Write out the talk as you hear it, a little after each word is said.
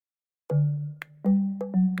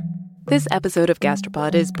This episode of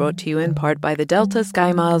Gastropod is brought to you in part by the Delta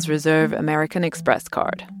SkyMiles Reserve American Express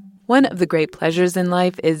card. One of the great pleasures in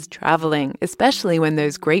life is traveling, especially when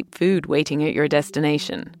there's great food waiting at your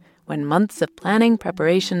destination. When months of planning,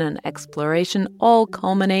 preparation, and exploration all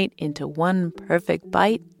culminate into one perfect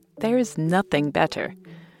bite, there's nothing better.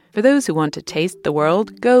 For those who want to taste the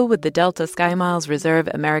world, go with the Delta SkyMiles Reserve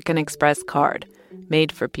American Express card,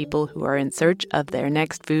 made for people who are in search of their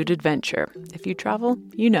next food adventure. If you travel,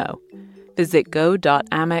 you know. Visit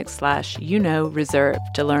go.amex/reserve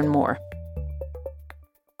to learn more.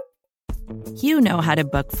 You know how to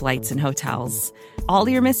book flights and hotels. All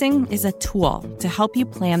you're missing is a tool to help you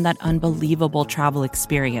plan that unbelievable travel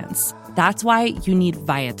experience. That's why you need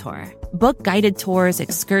Viator. Book guided tours,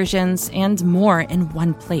 excursions, and more in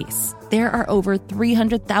one place. There are over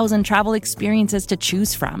 300,000 travel experiences to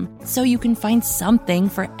choose from, so you can find something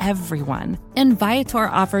for everyone. And Viator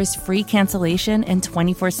offers free cancellation and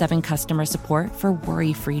 24/7 customer support for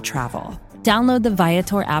worry-free travel. Download the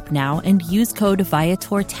Viator app now and use code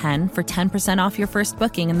Viator10 for 10% off your first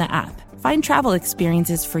booking in the app. Find travel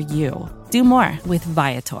experiences for you. Do more with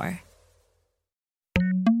Viator.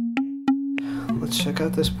 Let's check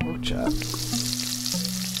out this pork chop.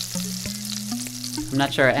 I'm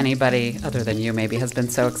not sure anybody other than you maybe has been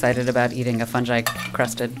so excited about eating a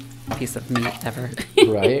fungi-crusted piece of meat ever.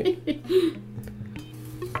 Right?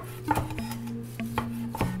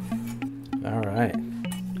 All right.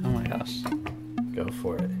 Oh my gosh. Go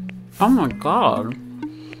for it. Oh my god.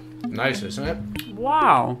 Nice, isn't it?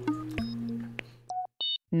 Wow.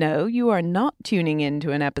 No, you are not tuning in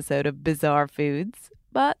to an episode of Bizarre Foods,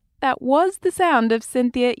 but that was the sound of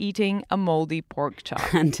Cynthia eating a moldy pork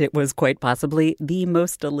chop. And it was quite possibly the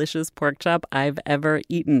most delicious pork chop I've ever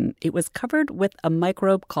eaten. It was covered with a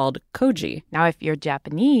microbe called koji. Now, if you're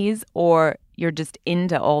Japanese or you're just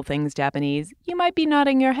into all things Japanese, you might be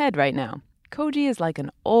nodding your head right now. Koji is like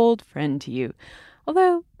an old friend to you,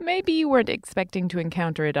 although maybe you weren't expecting to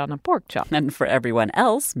encounter it on a pork chop. And for everyone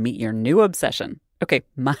else, meet your new obsession. Okay,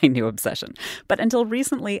 my new obsession. But until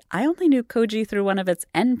recently, I only knew koji through one of its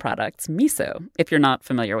end products, miso. If you're not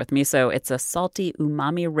familiar with miso, it's a salty,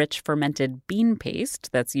 umami-rich fermented bean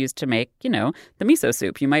paste that's used to make, the miso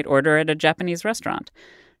soup you might order at a Japanese restaurant.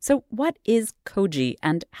 So what is koji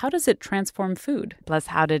and how does it transform food? Plus,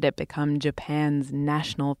 how did it become Japan's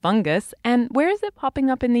national fungus? And where is it popping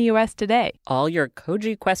up in the U.S. today? All your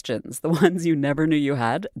koji questions, the ones you never knew you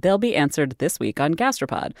had, they'll be answered this week on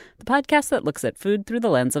Gastropod, the podcast that looks at food through the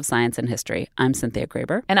lens of science and history. I'm Cynthia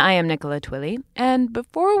Graber. And I am Nicola Twilley. And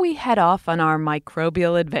before we head off on our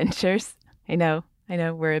microbial adventures, I know,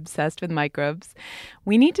 we're obsessed with microbes.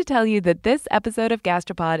 We need to tell you that this episode of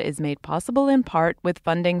Gastropod is made possible in part with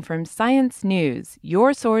funding from Science News,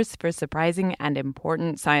 your source for surprising and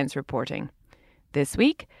important science reporting. This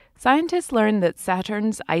week, scientists learned that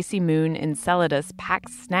Saturn's icy moon Enceladus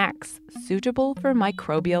packs snacks suitable for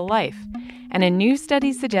microbial life. And a new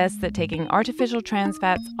study suggests that taking artificial trans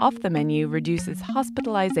fats off the menu reduces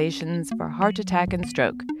hospitalizations for heart attack and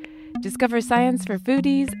stroke. Discover science for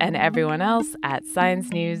foodies and everyone else at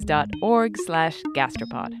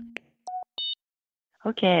sciencenews.org/gastropod.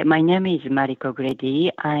 Okay, my name is Mariko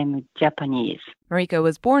Grady. I'm Japanese. Mariko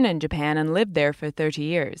was born in Japan and lived there for 30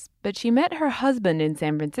 years, but she met her husband in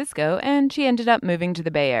San Francisco and she ended up moving to the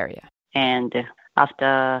Bay Area. And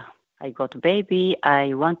after I got a baby,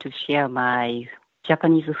 I want to share my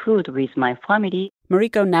Japanese food with my family.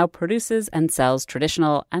 Mariko now produces and sells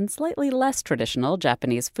traditional and slightly less traditional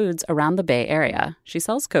Japanese foods around the Bay Area. She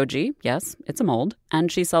sells koji, yes, it's a mold,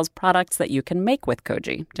 and she sells products that you can make with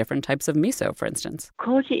koji, different types of miso, for instance.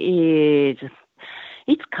 Koji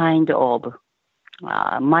it's kind of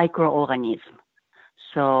microorganism.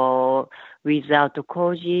 So without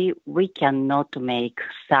koji, we cannot make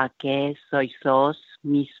sake, soy sauce,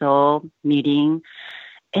 miso, mirin.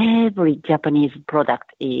 Every Japanese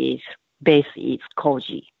product base is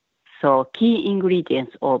koji. So key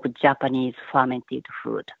ingredients of Japanese fermented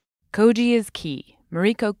food. Koji is key.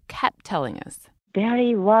 Mariko kept telling us.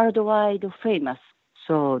 Very worldwide famous.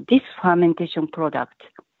 So this fermentation product,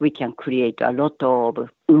 we can create a lot of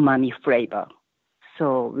umami flavor.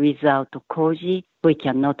 So without koji, we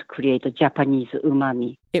cannot create a Japanese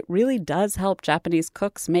umami. It really does help Japanese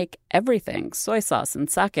cooks make everything. Soy sauce and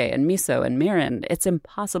sake and miso and mirin. It's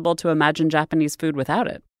impossible to imagine Japanese food without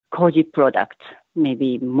it. Koji product may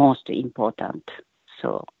be most important.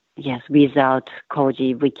 So yes, without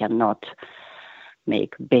koji, we cannot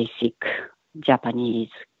make basic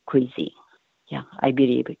Japanese cuisine. Yeah, I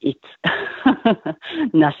believe it's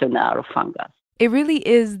national fungus. It really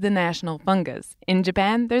is the national fungus. In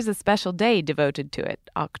Japan, there's a special day devoted to it,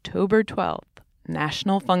 October 12th.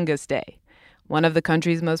 National Fungus Day. One of the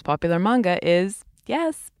country's most popular manga is,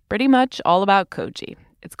 yes, pretty much all about koji.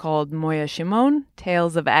 It's called Moyashimon,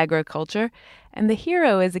 Tales of Agriculture, and the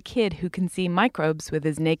hero is a kid who can see microbes with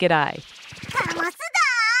his naked eye.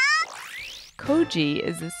 Koji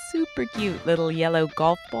is a super cute little yellow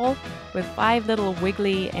golf ball with 5 little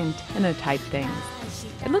wiggly antenna-type things.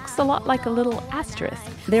 It looks a lot like a little asterisk.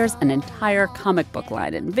 There's an entire comic book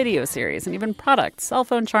line and video series and even products, cell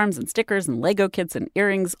phone charms and stickers and Lego kits and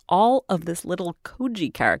earrings, all of this little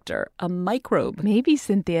koji character, a microbe. Maybe,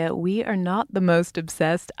 Cynthia, we are not the most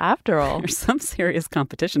obsessed after all. There's some serious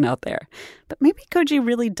competition out there. But maybe koji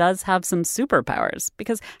really does have some superpowers,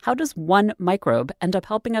 because how does one microbe end up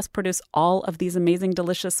helping us produce all of these amazing,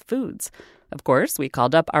 delicious foods? Of course, we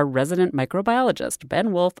called up our resident microbiologist,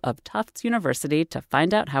 Ben Wolf of Tufts University, to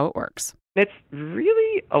find out how it works. It's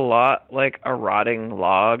really a lot like a rotting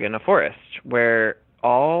log in a forest, where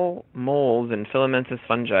all molds and filamentous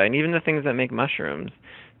fungi, and even the things that make mushrooms,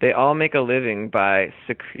 they all make a living by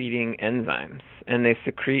secreting enzymes. And they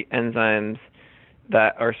secrete enzymes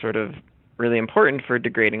that are sort of really important for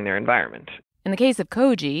degrading their environment. In the case of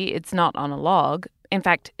koji, it's not on a log. In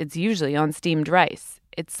fact, it's usually on steamed rice.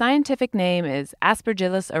 Its scientific name is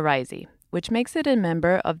Aspergillus oryzae, which makes it a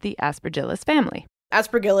member of the Aspergillus family.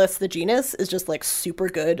 Aspergillus, the genus, is just like super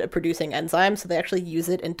good at producing enzymes, so they actually use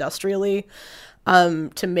it industrially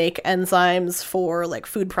to make enzymes for like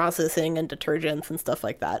food processing and detergents and stuff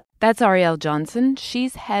like that. That's Arielle Johnson.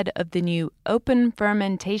 She's head of the new Open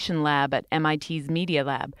Fermentation Lab at MIT's Media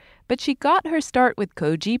Lab. But she got her start with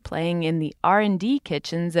koji playing in the R&D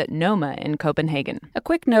kitchens at Noma in Copenhagen. A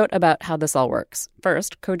quick note about how this all works.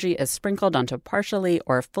 First, koji is sprinkled onto partially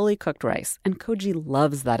or fully cooked rice, and koji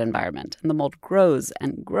loves that environment. And the mold grows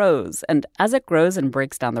and grows, and as it grows and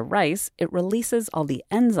breaks down the rice, it releases all the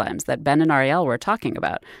enzymes that Ben and Arielle were talking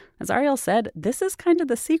about. As Arielle said, this is kind of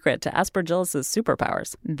the secret to Aspergillus'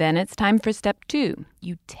 superpowers. Then it's time for step 2.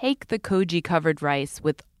 You take the koji-covered rice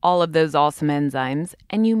with all of those awesome enzymes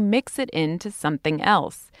and you mix it into something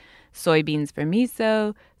else. Soybeans for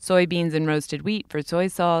miso, soybeans and roasted wheat for soy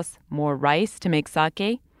sauce, more rice to make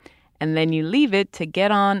sake, and then you leave it to get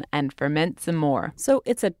on and ferment some more. So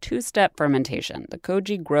it's a 2-step fermentation. The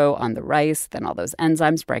koji grow on the rice, then all those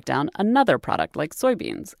enzymes break down another product like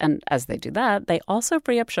soybeans. And as they do that, they also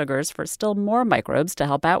free up sugars for still more microbes to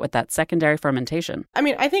help out with that secondary fermentation. I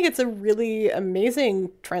mean, I think it's a really amazing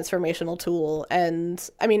transformational tool. And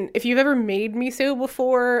I mean, if you've ever made miso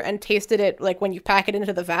before and tasted it, like when you pack it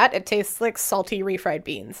into the vat, it tastes like salty refried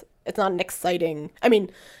beans. It's not an exciting... I mean,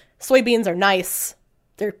 soybeans are nice.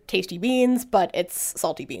 They're tasty beans, but it's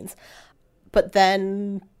salty beans. But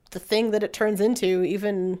then the thing that it turns into,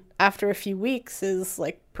 even after a few weeks, is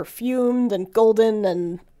like perfumed and golden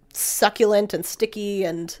and succulent and sticky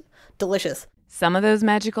and delicious. Some of those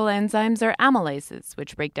magical enzymes are amylases,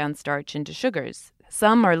 which break down starch into sugars.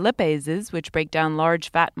 Some are lipases, which break down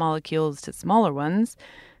large fat molecules to smaller ones.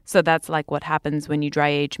 So that's like what happens when you dry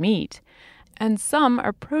age meat. And some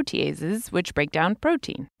are proteases, which break down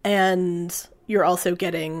protein. And you're also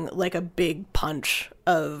getting like a big punch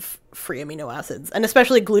of free amino acids. And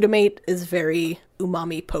especially glutamate is very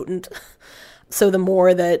umami potent. So the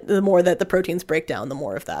more that the proteins break down, the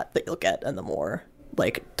more of that you'll get, and the more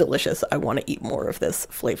like delicious, I want to eat more of this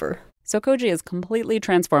flavor. So koji is completely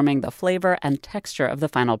transforming the flavor and texture of the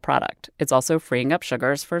final product. It's also freeing up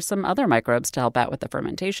sugars for some other microbes to help out with the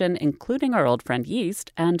fermentation, including our old friend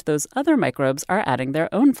yeast, and those other microbes are adding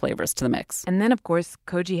their own flavors to the mix. And then, of course,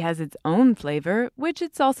 koji has its own flavor, which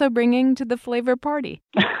it's also bringing to the flavor party.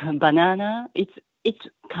 Banana, it's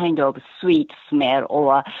kind of sweet smell,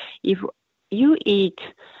 or if you eat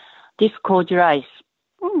this koji rice,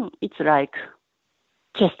 it's like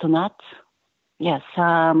chestnut. Yeah,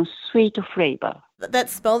 some sweet flavor. That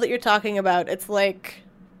smell that you're talking about, it's like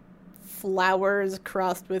flowers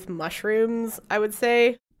crossed with mushrooms, I would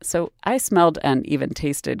say. So I smelled and even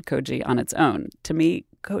tasted koji on its own. To me,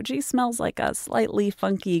 koji smells like a slightly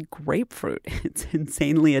funky grapefruit. It's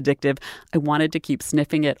insanely addictive. I wanted to keep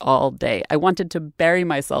sniffing it all day. I wanted to bury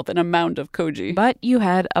myself in a mound of koji. But you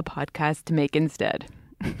had a podcast to make instead.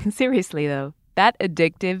 Seriously, though, that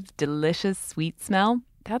addictive, delicious, sweet smell,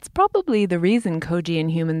 that's probably the reason koji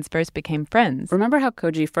and humans first became friends. Remember how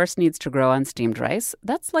koji first needs to grow on steamed rice?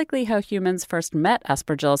 That's likely how humans first met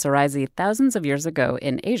Aspergillus oryzae thousands of years ago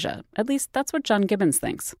in Asia. At least that's what John Gibbons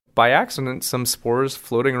thinks. By accident, some spores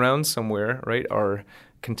floating around somewhere, right, are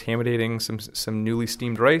contaminating some newly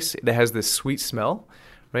steamed rice. It has this sweet smell,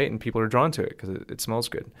 right, and people are drawn to it because it smells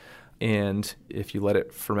good. And if you let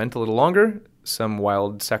it ferment a little longer, some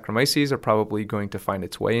wild Saccharomyces are probably going to find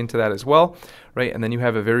its way into that as well, right? And then you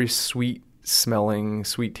have a very sweet smelling,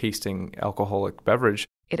 sweet-tasting alcoholic beverage.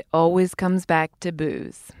 It always comes back to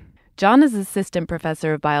booze. John is assistant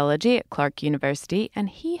professor of biology at Clark University, and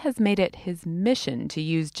he has made it his mission to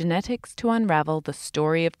use genetics to unravel the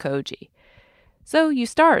story of koji. So you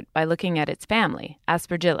start by looking at its family,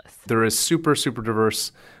 Aspergillus. They're a super, super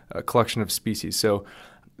diverse collection of species. So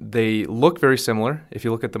they look very similar. If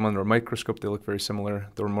you look at them under a microscope, they look very similar.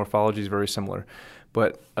 Their morphology is very similar.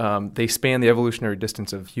 But they span the evolutionary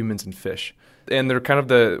distance of humans and fish. And they're kind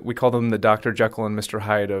of we call them the Dr. Jekyll and Mr.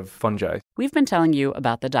 Hyde of fungi. We've been telling you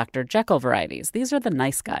about the Dr. Jekyll varieties. These are the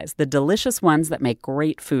nice guys, the delicious ones that make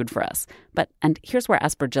great food for us. And here's where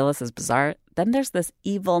Aspergillus is bizarre. Then there's this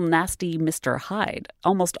evil, nasty Mr. Hyde.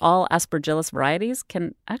 Almost all Aspergillus varieties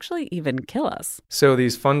can actually even kill us. So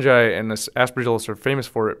these fungi and this Aspergillus are famous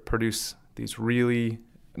for it, produce these really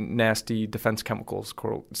nasty defense chemicals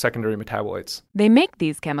called secondary metabolites. They make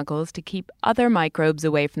these chemicals to keep other microbes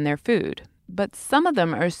away from their food. But some of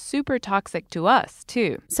them are super toxic to us,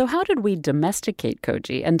 too. So how did we domesticate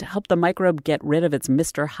koji and help the microbe get rid of its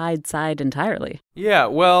Mr. Hyde side entirely? Yeah,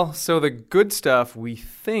 well, so the good stuff, we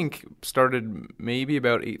think, started maybe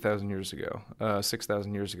about 8,000 years ago,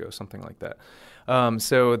 6,000 years ago, something like that.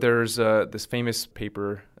 So there's this famous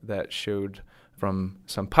paper that showed from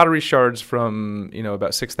some pottery shards from,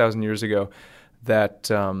 about 6,000 years ago that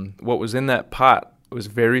what was in that pot was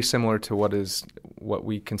very similar to what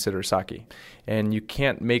we consider sake. And you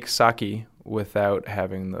can't make sake without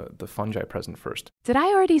having the fungi present first. Did I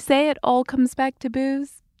already say it all comes back to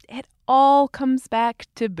booze? It all comes back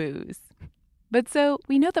to booze. But so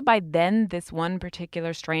we know that by then this one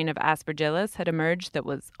particular strain of Aspergillus had emerged that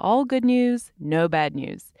was all good news, no bad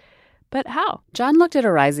news. But how? John looked at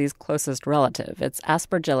Oryzes' closest relative. It's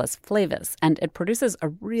Aspergillus flavus, and it produces a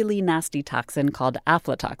really nasty toxin called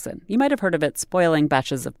aflatoxin. You might have heard of it spoiling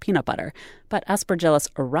batches of peanut butter. But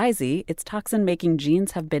Aspergillus oryzae, its toxin-making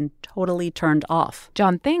genes have been totally turned off.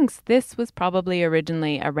 John thinks this was probably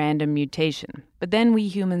originally a random mutation. But then we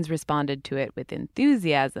humans responded to it with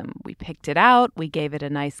enthusiasm. We picked it out, we gave it a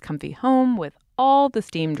nice comfy home with all the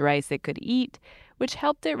steamed rice it could eat, which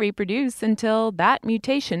helped it reproduce until that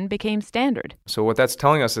mutation became standard. So what that's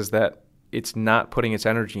telling us is that it's not putting its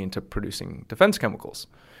energy into producing defense chemicals.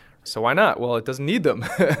 So why not? Well, it doesn't need them,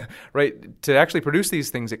 right? To actually produce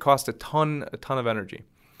these things, it costs a ton of energy.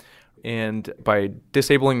 And by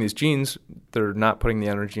disabling these genes, they're not putting the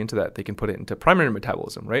energy into that. They can put it into primary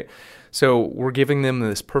metabolism, right? So we're giving them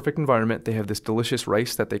this perfect environment. They have this delicious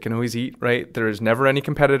rice that they can always eat, right? There's never any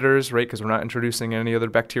competitors, right? Because we're not introducing any other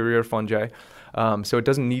bacteria or fungi. So it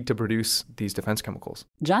doesn't need to produce these defense chemicals.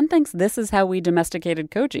 John thinks this is how we domesticated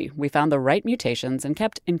koji. We found the right mutations and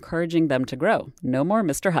kept encouraging them to grow. No more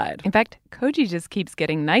Mr. Hyde. In fact, koji just keeps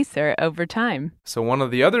getting nicer over time. So one of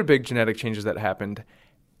the other big genetic changes that happened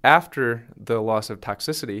after the loss of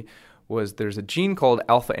toxicity was there's a gene called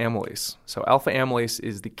alpha amylase. So alpha amylase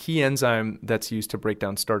is the key enzyme that's used to break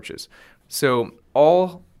down starches. So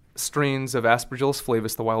all strains of Aspergillus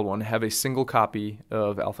flavus, the wild one, have a single copy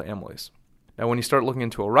of alpha amylase. Now, when you start looking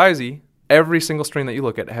into Oryzae, every single strain that you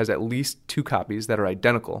look at has at least 2 copies that are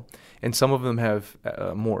identical, and some of them have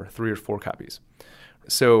more, 3 or 4 copies.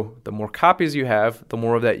 So the more copies you have, the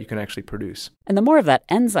more of that you can actually produce. And the more of that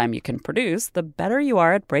enzyme you can produce, the better you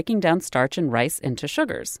are at breaking down starch and rice into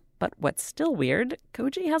sugars. But what's still weird,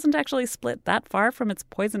 koji hasn't actually split that far from its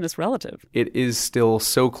poisonous relative. It is still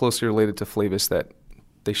so closely related to Flavus that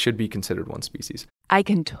they should be considered one species. I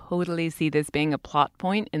can totally see this being a plot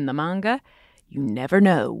point in the manga. You never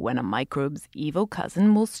know when a microbe's evil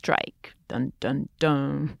cousin will strike. Dun, dun,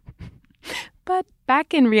 dun. But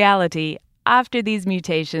back in reality, after these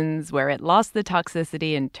mutations, where it lost the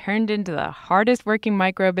toxicity and turned into the hardest working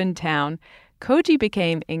microbe in town, koji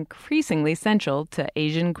became increasingly central to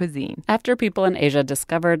Asian cuisine. After people in Asia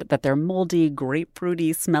discovered that their moldy,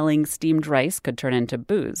 grapefruity smelling steamed rice could turn into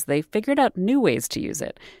booze, they figured out new ways to use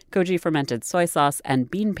it. Koji fermented soy sauce and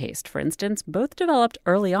bean paste, for instance, both developed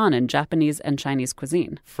early on in Japanese and Chinese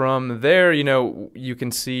cuisine. From there, you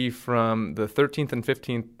can see from the 13th and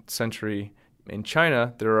 15th century in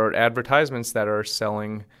China, there are advertisements that are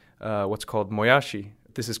selling what's called moyashi.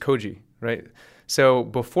 This is koji, right? So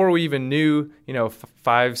before we even knew,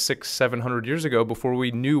 500, 600, 700 years ago, before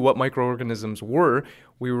we knew what microorganisms were,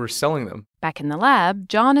 we were selling them. Back in the lab,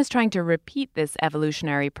 John is trying to repeat this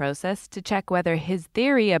evolutionary process to check whether his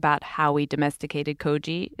theory about how we domesticated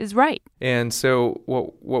koji is right. And so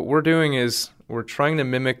what we're doing is we're trying to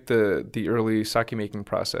mimic the early sake making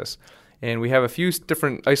process. And we have a few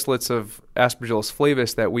different isolates of Aspergillus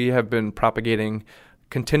flavus that we have been propagating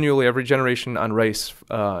continually every generation on rice,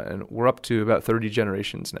 and we're up to about 30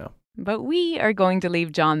 generations now. But we are going to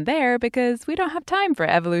leave John there because we don't have time for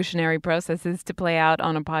evolutionary processes to play out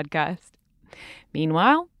on a podcast.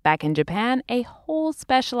 Meanwhile, back in Japan, a whole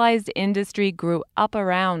specialized industry grew up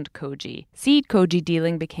around koji. Seed koji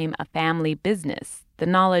dealing became a family business. The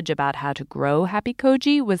knowledge about how to grow happy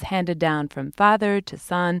koji was handed down from father to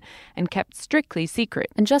son and kept strictly secret.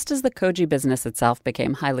 And just as the koji business itself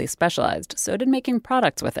became highly specialized, so did making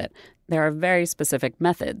products with it. There are very specific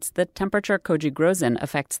methods. The temperature koji grows in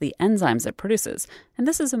affects the enzymes it produces. And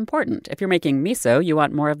this is important. If you're making miso, you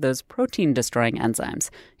want more of those protein-destroying enzymes.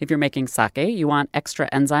 If you're making sake, you want extra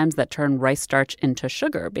enzymes that turn rice starch into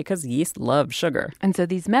sugar because yeast love sugar. And so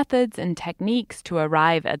these methods and techniques to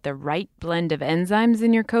arrive at the right blend of enzymes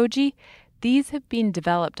in your koji, these have been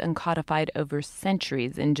developed and codified over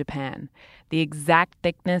centuries in Japan. The exact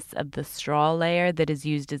thickness of the straw layer that is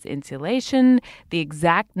used as insulation, the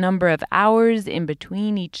exact number of hours in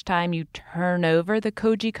between each time you turn over the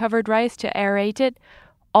koji-covered rice to aerate it,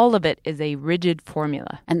 all of it is a rigid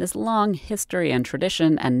formula. And this long history and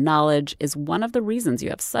tradition and knowledge is one of the reasons you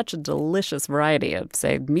have such a delicious variety of,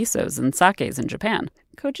 say, misos and sakes in Japan.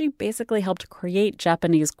 Koji basically helped create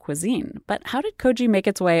Japanese cuisine. But how did koji make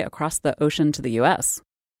its way across the ocean to the U.S.?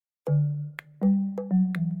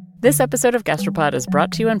 This episode of Gastropod is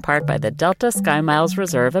brought to you in part by the Delta SkyMiles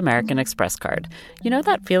Reserve American Express card. You know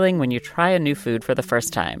that feeling when you try a new food for the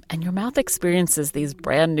first time and your mouth experiences these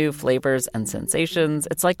brand new flavors and sensations?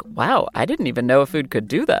 It's like, wow, I didn't even know a food could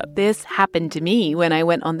do that. This happened to me when I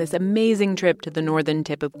went on this amazing trip to the northern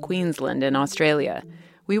tip of Queensland in Australia.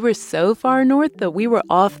 We were so far north that we were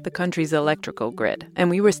off the country's electrical grid, and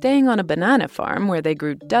we were staying on a banana farm where they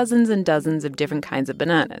grew dozens and dozens of different kinds of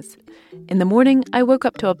bananas. In the morning, I woke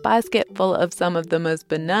up to a basket full of some of the most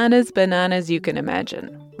bananas you can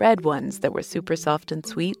imagine. Red ones that were super soft and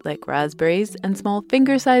sweet like raspberries, and small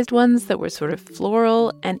finger-sized ones that were sort of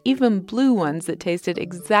floral, and even blue ones that tasted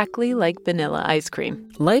exactly like vanilla ice cream.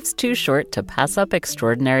 Life's too short to pass up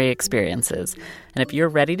extraordinary experiences. And if you're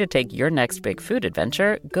ready to take your next big food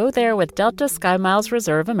adventure, go there with Delta SkyMiles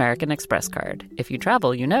Reserve American Express card. If you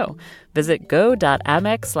travel, you know. Visit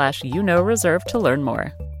go.amex/reserve to learn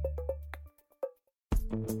more.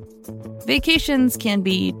 Vacations can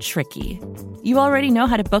be tricky. You already know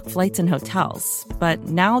how to book flights and hotels, but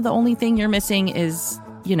now the only thing you're missing is,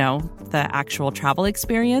 the actual travel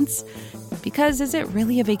experience. Because is it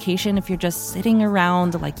really a vacation if you're just sitting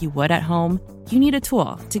around like you would at home? You need a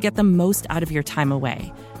tool to get the most out of your time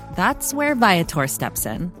away. That's where Viator steps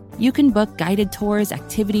in. You can book guided tours,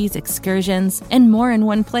 activities, excursions, and more in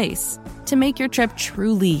one place to make your trip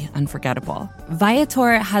truly unforgettable.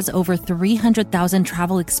 Viator has over 300,000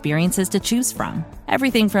 travel experiences to choose from.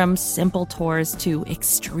 Everything from simple tours to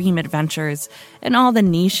extreme adventures and all the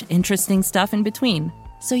niche, interesting stuff in between.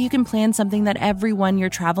 So you can plan something that everyone you're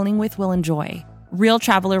traveling with will enjoy. Real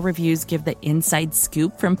traveler reviews give the inside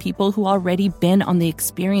scoop from people who already been on the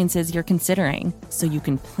experiences you're considering, so you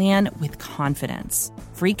can plan with confidence.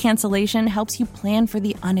 Free cancellation helps you plan for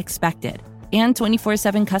the unexpected. And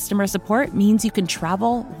 24/7 customer support means you can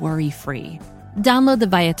travel worry-free. Download the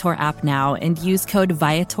Viator app now and use code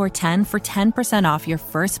Viator10 for 10% off your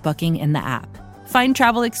first booking in the app. Find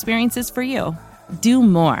travel experiences for you. Do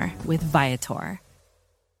more with Viator.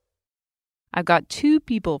 I've got two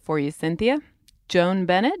people for you, Cynthia. Joan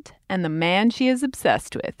Bennett and the man she is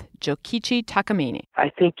obsessed with, Jokichi Takamine. I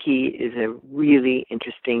think he is a really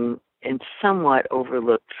interesting and somewhat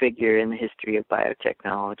overlooked figure in the history of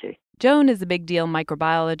biotechnology. Joan is a big deal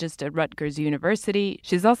microbiologist at Rutgers University.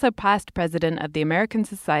 She's also past president of the American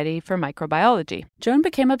Society for Microbiology. Joan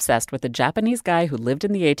became obsessed with a Japanese guy who lived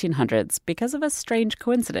in the 1800s because of a strange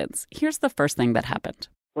coincidence. Here's the first thing that happened.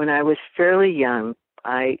 When I was fairly young,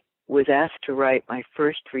 I was asked to write my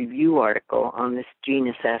first review article on this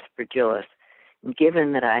genus Aspergillus. And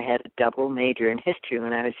given that I had a double major in history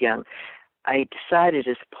when I was young, I decided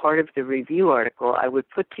as part of the review article I would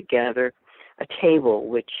put together a table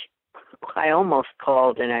which I almost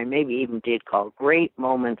called, and I maybe even did call, Great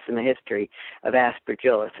Moments in the History of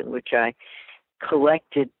Aspergillus, in which I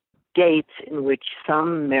collected dates in which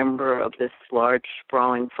some member of this large,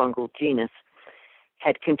 sprawling fungal genus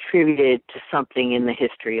had contributed to something in the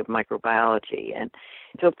history of microbiology. And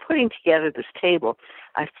so putting together this table,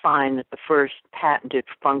 I find that the first patented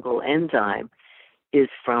fungal enzyme is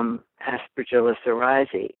from Aspergillus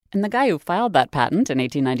oryzae. And the guy who filed that patent in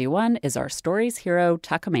 1891 is our story's hero,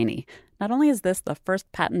 Takamine. Not only is this the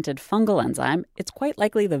first patented fungal enzyme, it's quite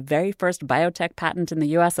likely the very first biotech patent in the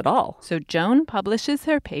U.S. at all. So Joan publishes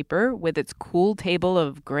her paper with its cool table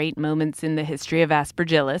of great moments in the history of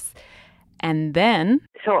Aspergillus. And then...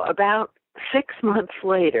 So about 6 months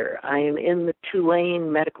later, I am in the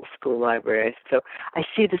Tulane Medical School library. So I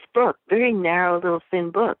see this book, very narrow, little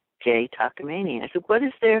thin book, J. Takamine. I said, what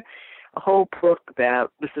is there? A whole book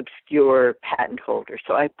about this obscure patent holder.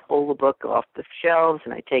 So I pull the book off the shelves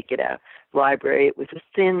and I take it out of the library. It was a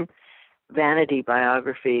thin vanity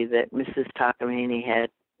biography that Mrs. Takamine had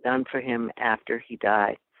done for him after he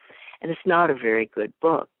died. And it's not a very good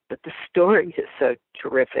book, but the story is so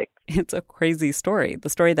terrific. It's a crazy story, the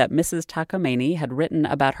story that Mrs. Takamine had written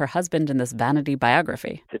about her husband in this vanity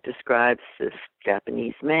biography. It describes this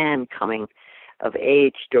Japanese man coming of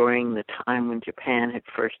age during the time when Japan had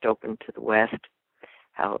first opened to the West,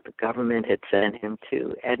 how the government had sent him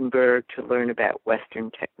to Edinburgh to learn about Western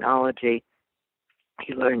technology.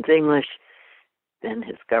 He learns English. Then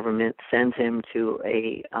his government sends him to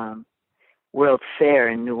a World Fair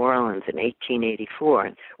in New Orleans in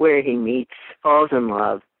 1884, where he meets, falls in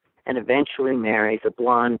love, and eventually marries a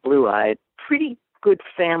blonde, blue-eyed, pretty good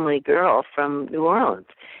family girl from New Orleans.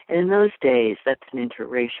 And in those days, that's an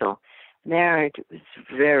interracial marriage. It was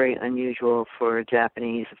very unusual for a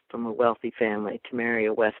Japanese from a wealthy family to marry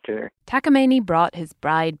a Westerner. Takamine brought his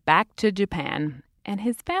bride back to Japan, and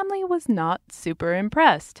his family was not super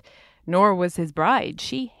impressed. Nor was his bride.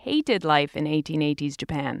 She hated life in 1880s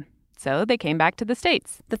Japan. So they came back to the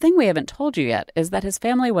States. The thing we haven't told you yet is that his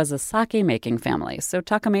family was a sake-making family, so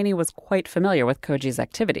Takamine was quite familiar with Koji's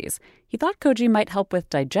activities. He thought Koji might help with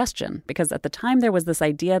digestion, because at the time there was this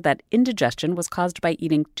idea that indigestion was caused by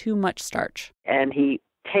eating too much starch. And he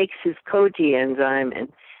takes his Koji enzyme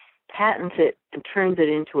and patents it and turns it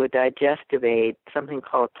into a digestive aid, something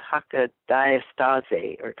called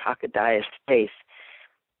takadiastase or takadiastase,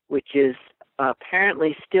 which is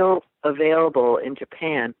apparently still available in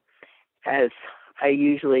Japan. As I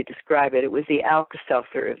usually describe it, it was the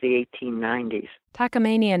Alka-Seltzer of the 1890s.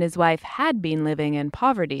 Takamine and his wife had been living in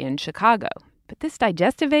poverty in Chicago. But this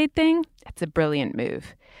digestive aid thing, it's a brilliant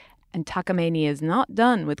move. And Takamine is not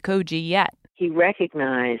done with Koji yet. He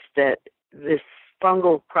recognized that this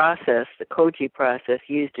fungal process, the Koji process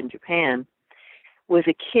used in Japan, was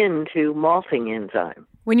akin to malting enzyme.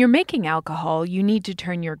 When you're making alcohol, you need to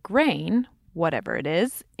turn your grain, whatever it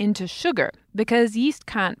is, into sugar, because yeast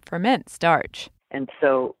can't ferment starch. And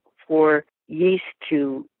so for yeast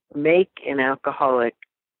to make an alcoholic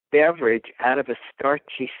beverage out of a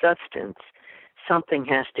starchy substance, something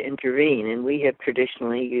has to intervene. And we have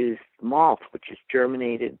traditionally used malt, which is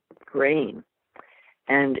germinated grain.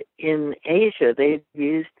 And in Asia, they've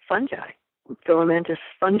used fungi, filamentous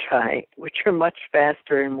fungi, which are much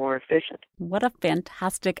faster and more efficient. What a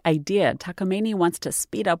fantastic idea. Takamine wants to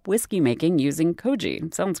speed up whiskey making using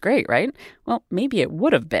Koji. Sounds great, right? Well, maybe it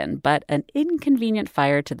would have been, but an inconvenient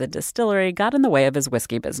fire to the distillery got in the way of his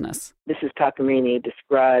whiskey business. Mrs. Takamine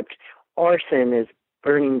described arson as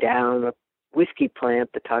burning down a whiskey plant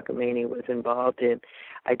that Takamine was involved in.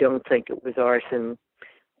 I don't think it was arson,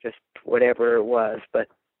 just whatever it was, but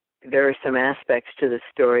there are some aspects to the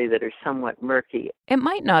story that are somewhat murky. It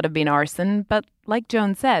might not have been arson, but like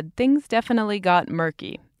Joan said, things definitely got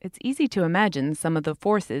murky. It's easy to imagine some of the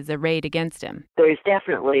forces arrayed against him. There's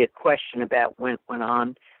definitely a question about what went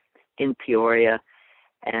on in Peoria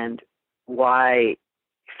and why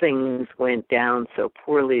things went down so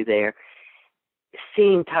poorly there.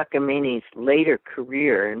 Seeing Takamine's later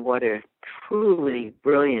career and what a truly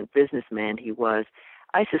brilliant businessman he was,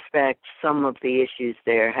 I suspect some of the issues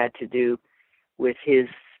there had to do with his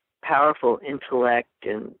powerful intellect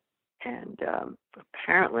and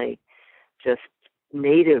apparently just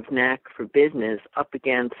native knack for business up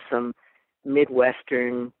against some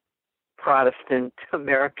Midwestern Protestant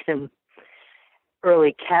American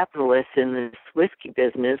early capitalists in this whiskey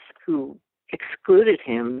business who excluded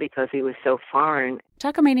him because he was so foreign.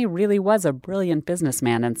 Takamine really was a brilliant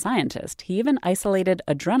businessman and scientist. He even isolated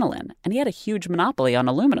adrenaline, and he had a huge monopoly on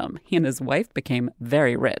aluminum. He and his wife became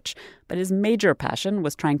very rich, but his major passion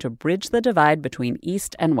was trying to bridge the divide between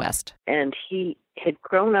East and West. And he had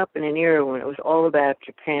grown up in an era when it was all about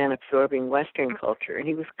Japan absorbing Western culture, and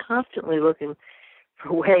he was constantly looking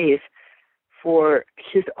for ways for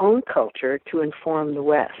his own culture to inform the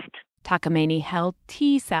West. Takamine held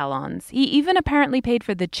tea salons. He even apparently paid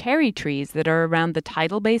for the cherry trees that are around the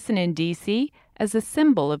tidal basin in D.C. as a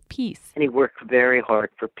symbol of peace. And he worked very hard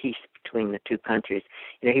for peace between the two countries.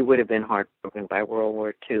 You know, he would have been heartbroken by World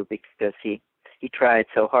War II because he tried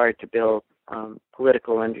so hard to build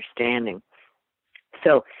political understanding.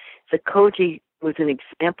 So the Koji was an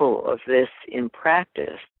example of this in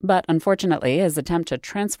practice. But unfortunately, his attempt to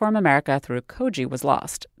transform America through koji was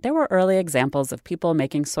lost. There were early examples of people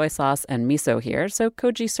making soy sauce and miso here, so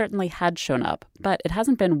koji certainly had shown up. But it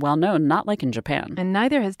hasn't been well known, not like in Japan. And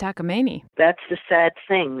neither has Takamine. That's the sad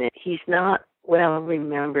thing, that he's not well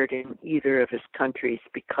remembered in either of his countries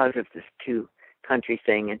because of this two-country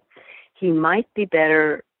thing. And he might be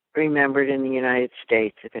better remembered in the United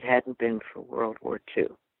States if it hadn't been for World War II.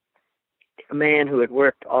 A man who had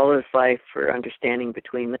worked all his life for understanding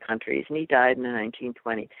between the countries, and he died in the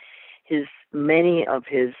 1920s. Many of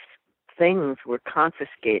his things were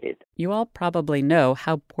confiscated. You all probably know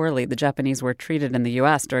how poorly the Japanese were treated in the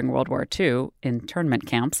U.S. during World War II, internment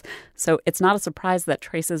camps, so it's not a surprise that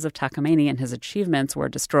traces of Takamine and his achievements were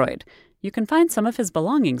destroyed. You can find some of his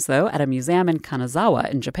belongings, though, at a museum in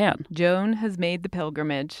Kanazawa in Japan. Joan has made the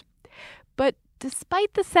pilgrimage. But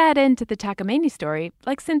despite the sad end to the Takamine story,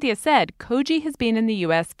 like Cynthia said, koji has been in the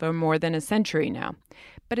U.S. for more than a century now.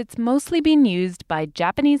 But it's mostly been used by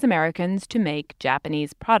Japanese Americans to make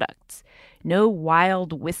Japanese products. No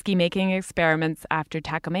wild whiskey-making experiments after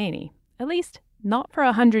Takamine. At least, not for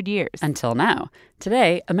 100 years. Until now.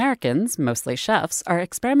 Today, Americans, mostly chefs, are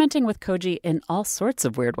experimenting with koji in all sorts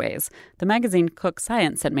of weird ways. The magazine Cook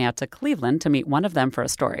Science sent me out to Cleveland to meet one of them for a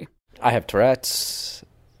story. I have Tourette's.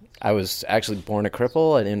 I was actually born a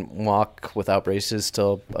cripple. I didn't walk without braces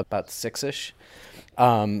till about 6-ish.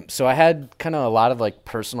 So I had kind of a lot of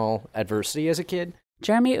personal adversity as a kid.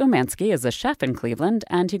 Jeremy Umansky is a chef in Cleveland,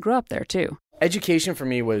 and he grew up there too. Education for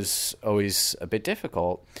me was always a bit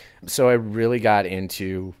difficult. So I really got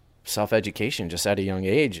into self-education just at a young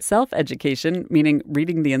age. Self-education, meaning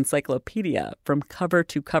reading the encyclopedia from cover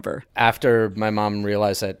to cover. After my mom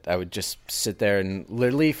realized that I would just sit there and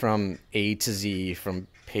literally from A to Z, from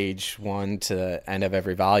page 1 to the end of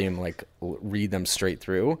every volume, read them straight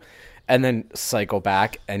through, and then cycle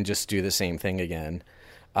back and just do the same thing again.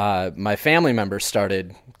 My family members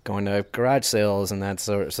started going to garage sales and that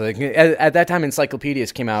sort. So at that time,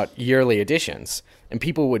 encyclopedias came out yearly editions, and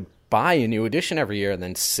people would buy a new edition every year and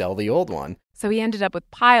then sell the old one. So he ended up with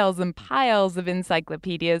piles and piles of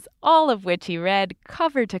encyclopedias, all of which he read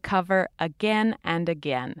cover to cover again and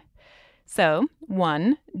again. So,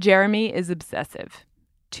 1, Jeremy is obsessive.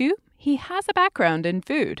 2, he has a background in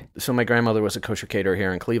food. So my grandmother was a kosher caterer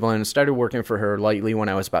here in Cleveland. Started working for her lightly when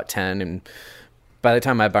I was about 10, and by the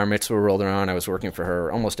time my bar mitzvah rolled around, I was working for her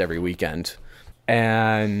almost every weekend.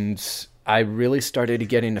 And I really started to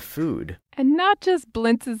get into food. And not just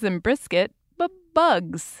blintzes and brisket, but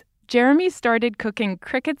bugs. Jeremy started cooking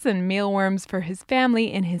crickets and mealworms for his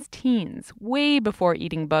family in his teens, way before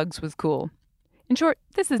eating bugs was cool. In short,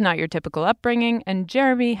 this is not your typical upbringing, and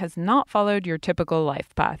Jeremy has not followed your typical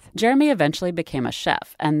life path. Jeremy eventually became a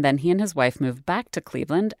chef, and then he and his wife moved back to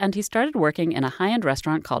Cleveland, and he started working in a high-end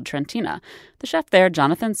restaurant called Trentina. The chef there,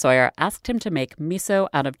 Jonathan Sawyer, asked him to make miso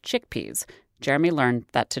out of chickpeas. Jeremy learned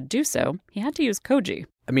that to do so, he had to use koji.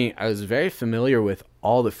 I was very familiar with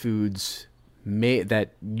all the foods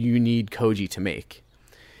that you need koji to make.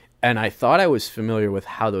 And I thought I was familiar with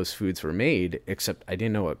how those foods were made, except I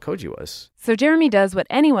didn't know what koji was. So Jeremy does what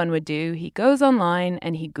anyone would do. He goes online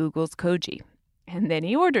and he Googles koji. And then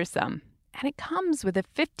he orders some. And it comes with a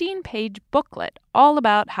 15-page booklet all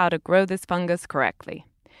about how to grow this fungus correctly.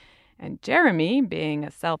 And Jeremy, being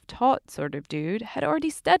a self-taught sort of dude, had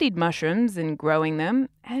already studied mushrooms and growing them,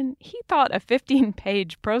 and he thought a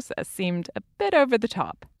 15-page process seemed a bit over the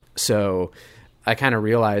top. So I kind of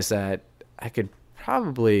realized that I could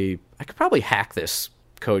probably hack this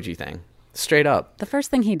koji thing. Straight up. The first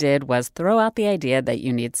thing he did was throw out the idea that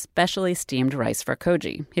you need specially steamed rice for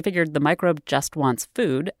koji. He figured the microbe just wants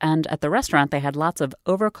food, and at the restaurant they had lots of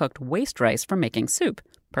overcooked waste rice from making soup.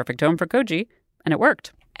 Perfect home for koji, and it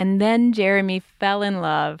worked. And then Jeremy fell in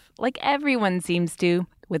love, like everyone seems to,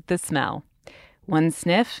 with the smell. One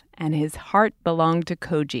sniff, and his heart belonged to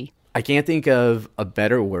koji. I can't think of a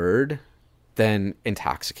better word than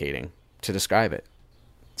intoxicating to describe it.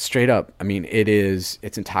 Straight up.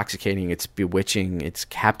 It's intoxicating, it's bewitching, it's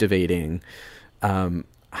captivating.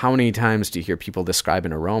 How many times do you hear people describe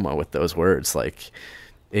an aroma with those words?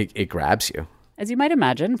 It grabs you. As you might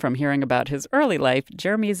imagine from hearing about his early life,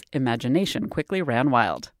 Jeremy's imagination quickly ran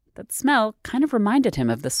wild. That smell kind of reminded him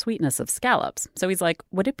of the sweetness of scallops. So he's like,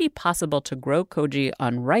 would it be possible to grow koji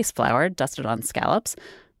on rice flour dusted on scallops?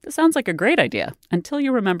 This sounds like a great idea, until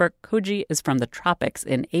you remember koji is from the tropics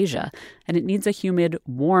in Asia, and it needs a humid,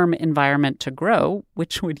 warm environment to grow,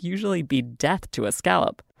 which would usually be death to a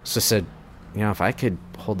scallop. So I said, if I could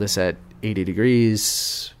hold this at 80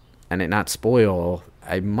 degrees and it not spoil,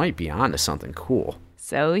 I might be onto something cool.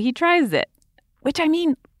 So he tries it. Which,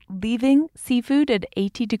 leaving seafood at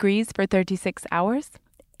 80 degrees for 36 hours?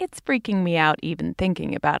 It's freaking me out even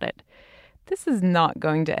thinking about it. This is not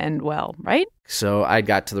going to end well, right? So I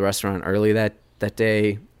got to the restaurant early that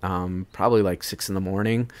day, probably like 6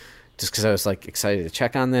 a.m, just because I was like excited to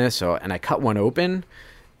check on this. And I cut one open,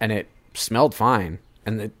 and it smelled fine,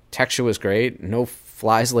 and the texture was great. No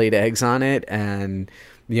flies laid eggs on it, and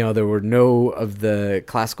there were no of the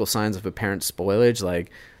classical signs of apparent spoilage.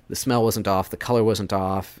 Like the smell wasn't off, the color wasn't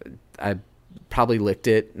off. I probably licked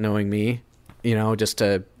it, knowing me, just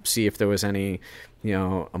to see if there was any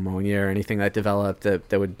ammonia or anything that developed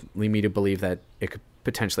that would lead me to believe that it could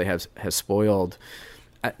potentially have spoiled.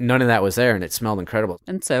 None of that was there, and it smelled incredible.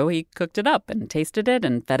 And so he cooked it up and tasted it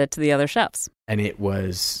and fed it to the other chefs. And it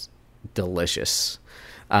was delicious.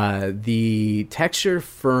 The texture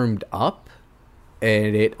firmed up,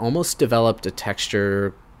 and it almost developed a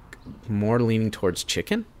texture more leaning towards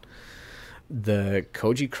chicken. The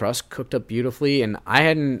koji crust cooked up beautifully, and I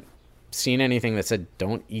hadn't seen anything that said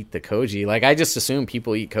don't eat the koji. Like, I just assumed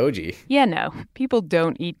people eat koji. Yeah, no, people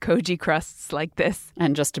don't eat koji crusts like this.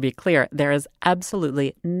 And just to be clear, there is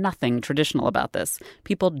absolutely nothing traditional about this.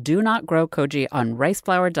 People do not grow koji on rice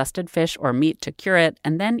flour dusted fish or meat to cure it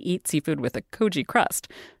and then eat seafood with a koji crust.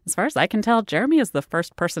 As far as I can tell, Jeremy is the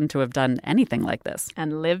first person to have done anything like this.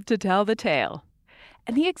 And lived to tell the tale.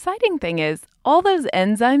 And the exciting thing is, all those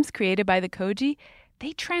enzymes created by the koji,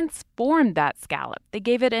 they transformed that scallop. They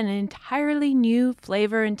gave it an entirely new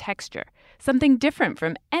flavor and texture, something different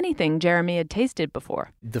from anything Jeremy had tasted before.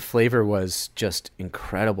 The flavor was just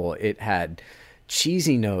incredible. It had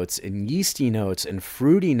cheesy notes and yeasty notes and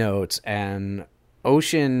fruity notes and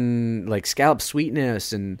ocean, like scallop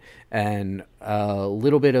sweetness and a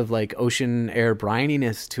little bit of like ocean air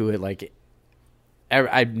brininess to it. Like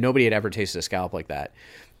nobody had ever tasted a scallop like that.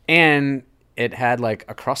 And it had like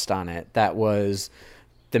a crust on it that was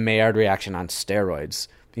the Maillard reaction on steroids,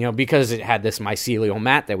 because it had this mycelial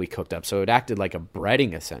mat that we cooked up. So it acted like a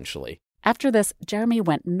breading, essentially. After this, Jeremy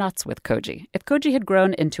went nuts with koji. If koji had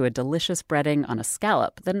grown into a delicious breading on a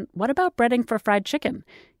scallop, then what about breading for fried chicken?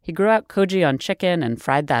 He grew out koji on chicken and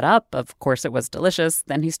fried that up. Of course, it was delicious.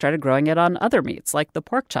 Then he started growing it on other meats, like the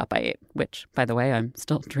pork chop I ate, which, by the way, I'm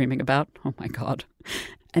still dreaming about. Oh, my God.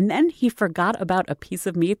 And then he forgot about a piece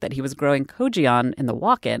of meat that he was growing koji on in the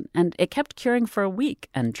walk-in, and it kept curing for a week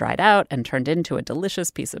and dried out and turned into a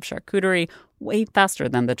delicious piece of charcuterie way faster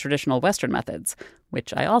than the traditional Western methods,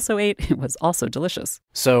 which I also ate. It was also delicious.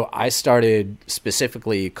 So I started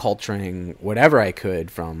specifically culturing whatever I could,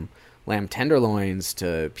 from lamb tenderloins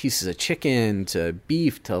to pieces of chicken to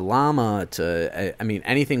beef to llama to,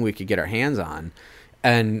 anything we could get our hands on.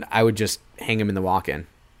 And I would just hang them in the walk-in.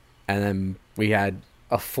 And then we had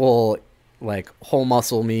a full, whole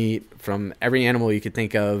muscle meat from every animal you could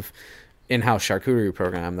think of, in-house charcuterie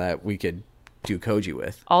program that we could do koji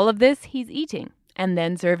with. All of this he's eating and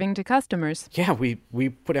then serving to customers. Yeah, we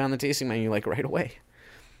put it on the tasting menu right away.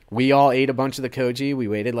 We all ate a bunch of the koji. We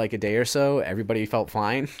waited a day or so. Everybody felt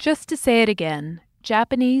fine. Just to say it again,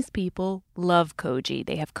 Japanese people love koji.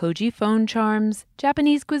 They have koji phone charms.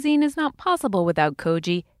 Japanese cuisine is not possible without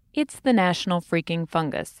koji. It's the national freaking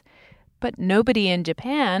fungus. But nobody in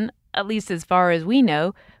Japan, at least as far as we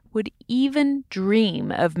know, would even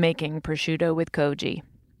dream of making prosciutto with koji.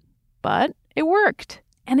 But it worked.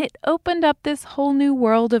 And it opened up this whole new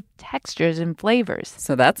world of textures and flavors.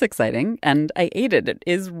 So that's exciting. And I ate it. It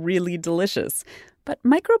is really delicious. But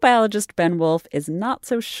microbiologist Ben Wolf is not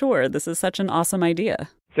so sure this is such an awesome idea.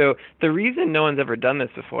 So the reason no one's ever done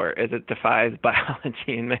this before is it defies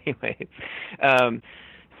biology in many ways.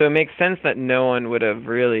 So it makes sense that no one would have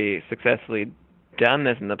really successfully done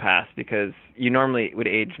this in the past, because you normally would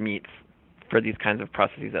age meats for these kinds of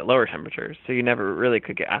processes at lower temperatures, so you never really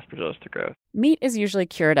could get Aspergillus to grow. Meat is usually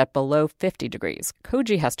cured at below 50 degrees.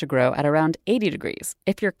 Koji has to grow at around 80 degrees.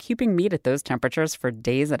 If you're keeping meat at those temperatures for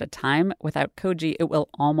days at a time, without koji, it will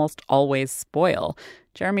almost always spoil.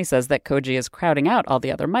 Jeremy says that koji is crowding out all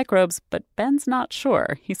the other microbes, but Ben's not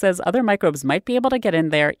sure. He says other microbes might be able to get in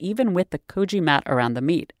there even with the koji mat around the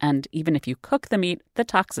meat, and even if you cook the meat, the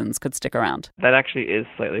toxins could stick around. That actually is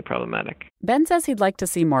slightly problematic. Ben says he'd like to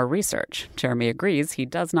see more research. Jeremy agrees he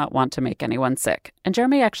does not want to make anyone sick. And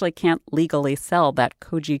Jeremy actually can't legally sell that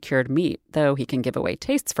koji-cured meat, though he can give away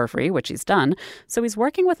tastes for free, which he's done. So he's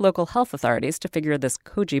working with local health authorities to figure this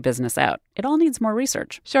koji business out. It all needs more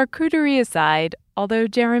research. Charcuterie aside, although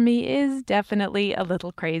Jeremy is definitely a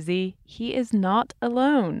little crazy, he is not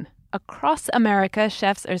alone. Across America,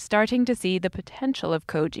 chefs are starting to see the potential of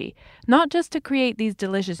koji, not just to create these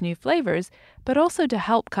delicious new flavors, but also to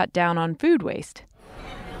help cut down on food waste.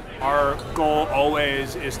 Our goal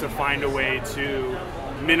always is to find a way to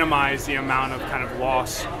minimize the amount of kind of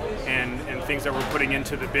loss and things that we're putting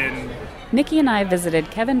into the bin. Nikki and I visited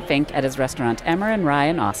Kevin Fink at his restaurant Emmer and Rye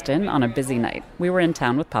in Austin on a busy night. We were in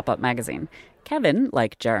town with Pop-Up Magazine. Kevin,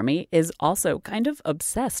 like Jeremy, is also kind of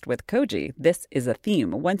obsessed with koji. This is a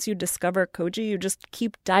theme. Once you discover koji, you just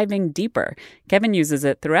keep diving deeper. Kevin uses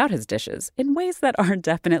it throughout his dishes in ways that are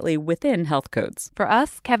definitely within health codes. For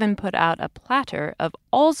us, Kevin put out a platter of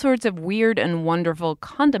all sorts of weird and wonderful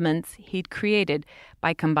condiments he'd created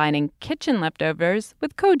by combining kitchen leftovers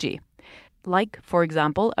with koji. Like, for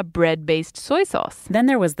example, a bread-based soy sauce. Then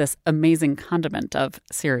there was this amazing condiment of,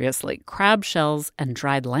 seriously, crab shells and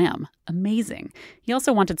dried lamb. Amazing. He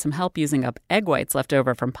also wanted some help using up egg whites left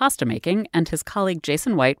over from pasta making, and his colleague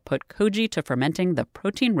Jason White put koji to fermenting the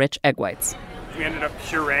protein-rich egg whites. We ended up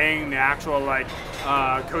pureeing the actual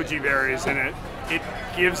koji berries, and it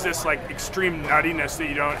gives this extreme nuttiness that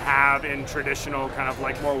you don't have in traditional kind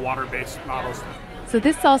of more water-based models. So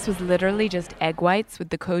this sauce was literally just egg whites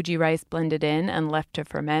with the koji rice blended in and left to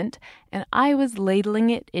ferment, and I was ladling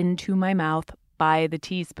it into my mouth by the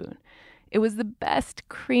teaspoon. It was the best,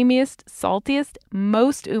 creamiest, saltiest,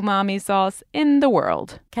 most umami sauce in the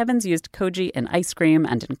world. Kevin's used koji in ice cream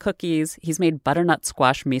and in cookies. He's made butternut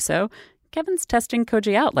squash miso. Kevin's testing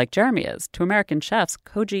koji out like Jeremy is. To American chefs,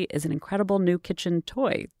 koji is an incredible new kitchen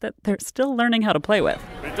toy that they're still learning how to play with.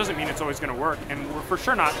 But it doesn't mean it's always going to work, and we're for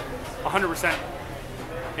sure not 100%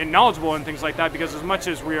 and knowledgeable and things like that, because as much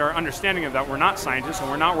as we are understanding of that, we're not scientists and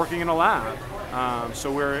we're not working in a lab. So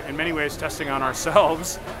we're in many ways testing on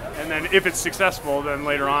ourselves, and then if it's successful, then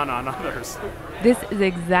later on others. This is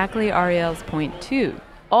exactly Ariel's point too.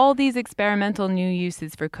 All these experimental new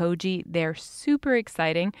uses for koji, they're super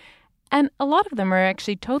exciting, and a lot of them are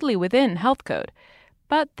actually totally within health code.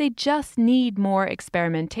 But they just need more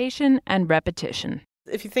experimentation and repetition.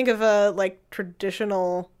 If you think of a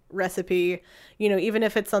traditional recipe, even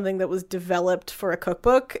if it's something that was developed for a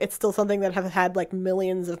cookbook, it's still something that have had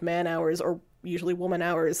millions of man hours or usually woman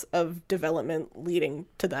hours of development leading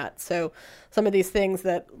to that. So some of these things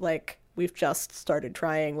that we've just started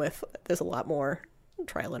trying with, there's a lot more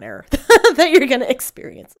trial and error that you're going to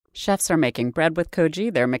experience. Chefs are making bread with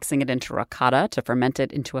koji. They're mixing it into ricotta to ferment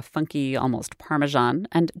it into a funky, almost parmesan.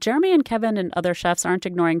 And Jeremy and Kevin and other chefs aren't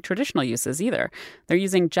ignoring traditional uses either. They're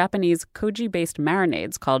using Japanese koji-based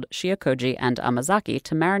marinades called shiakoji and amazaki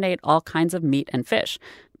to marinate all kinds of meat and fish.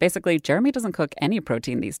 Basically, Jeremy doesn't cook any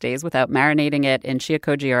protein these days without marinating it in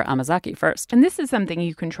shiakoji or amazaki first. And this is something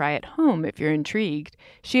you can try at home if you're intrigued.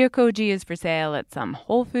 Shiakoji is for sale at some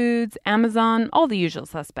Whole Foods, Amazon, all the usual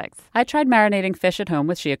suspects. I tried marinating fish at home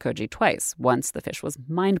with shiakoji twice. Once, the fish was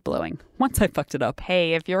mind-blowing. Once, I fucked it up.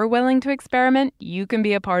 Hey, if you're willing to experiment, you can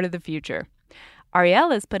be a part of the future.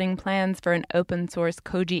 Ariel is putting plans for an open-source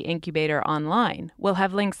koji incubator online. We'll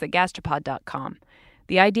have links at gastropod.com.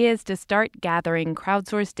 The idea is to start gathering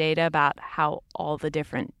crowdsourced data about how all the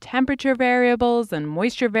different temperature variables and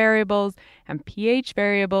moisture variables and pH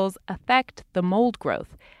variables affect the mold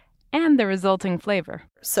growth and the resulting flavor.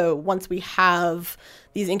 So once we have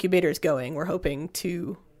these incubators going, we're hoping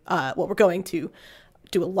to, we're going to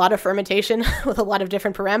do a lot of fermentation with a lot of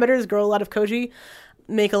different parameters, grow a lot of koji,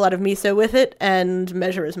 make a lot of miso with it, and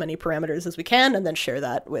measure as many parameters as we can, and then share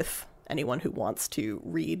that with anyone who wants to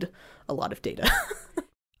read a lot of data.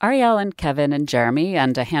 Ariel and Kevin and Jeremy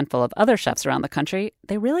and a handful of other chefs around the country,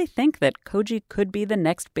 they really think that koji could be the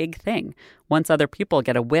next big thing. Once other people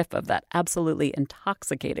get a whiff of that absolutely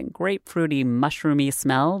intoxicating, grapefruity, mushroomy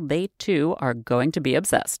smell, they too are going to be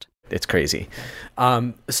obsessed. It's crazy.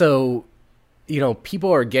 So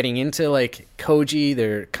people are getting into koji,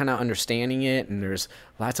 they're kind of understanding it, and there's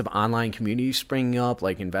lots of online communities springing up,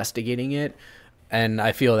 investigating it. And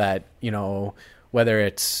I feel that, whether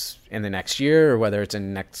it's in the next year or whether it's in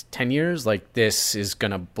the next 10 years, this is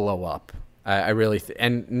going to blow up. I really,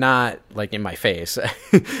 and not in my face.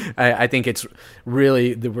 I think it's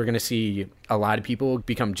really that we're going to see a lot of people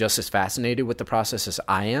become just as fascinated with the process as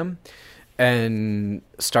I am and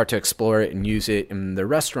start to explore it and use it in their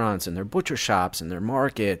restaurants and their butcher shops and their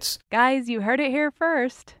markets. Guys, you heard it here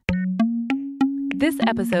first. This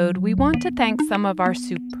episode, we want to thank some of our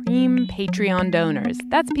supreme Patreon donors.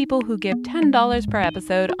 That's people who give $10 per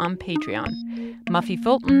episode on Patreon. Muffy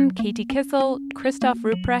Fulton, Katie Kissel, Christoph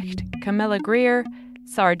Ruprecht, Camilla Greer,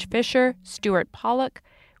 Sarge Fisher, Stuart Pollock.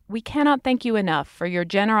 We cannot thank you enough for your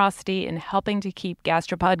generosity in helping to keep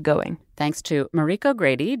Gastropod going. Thanks to Mariko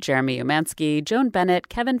Grady, Jeremy Umansky, Joan Bennett,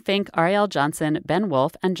 Kevin Fink, Ariel Johnson, Ben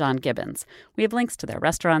Wolf, and John Gibbons. We have links to their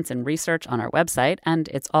restaurants and research on our website, and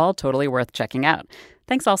it's all totally worth checking out.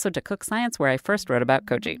 Thanks also to Cook Science, where I first wrote about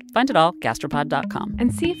koji. Find it all, gastropod.com.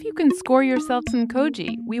 And see if you can score yourself some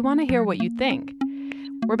koji. We want to hear what you think.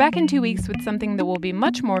 We're back in 2 weeks with something that will be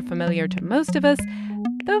much more familiar to most of us,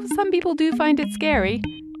 though some people do find it scary.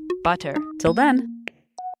 Butter. Till then.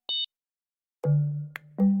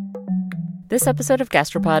 This episode of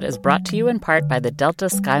Gastropod is brought to you in part by the Delta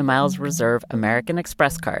SkyMiles Reserve American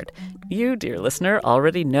Express card. You, dear listener,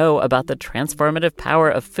 already know about the transformative power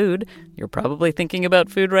of food. You're probably thinking about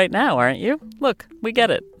food right now, aren't you? Look, we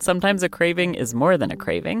get it. Sometimes a craving is more than a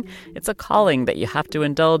craving. It's a calling that you have to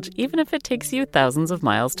indulge, even if it takes you thousands of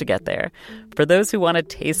miles to get there. For those who want to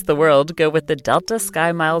taste the world, go with the Delta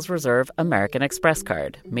SkyMiles Reserve American Express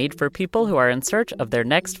card, made for people who are in search of their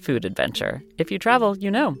next food adventure. If you travel,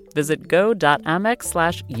 you know. Visit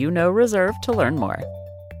go.amex/reserve to learn more.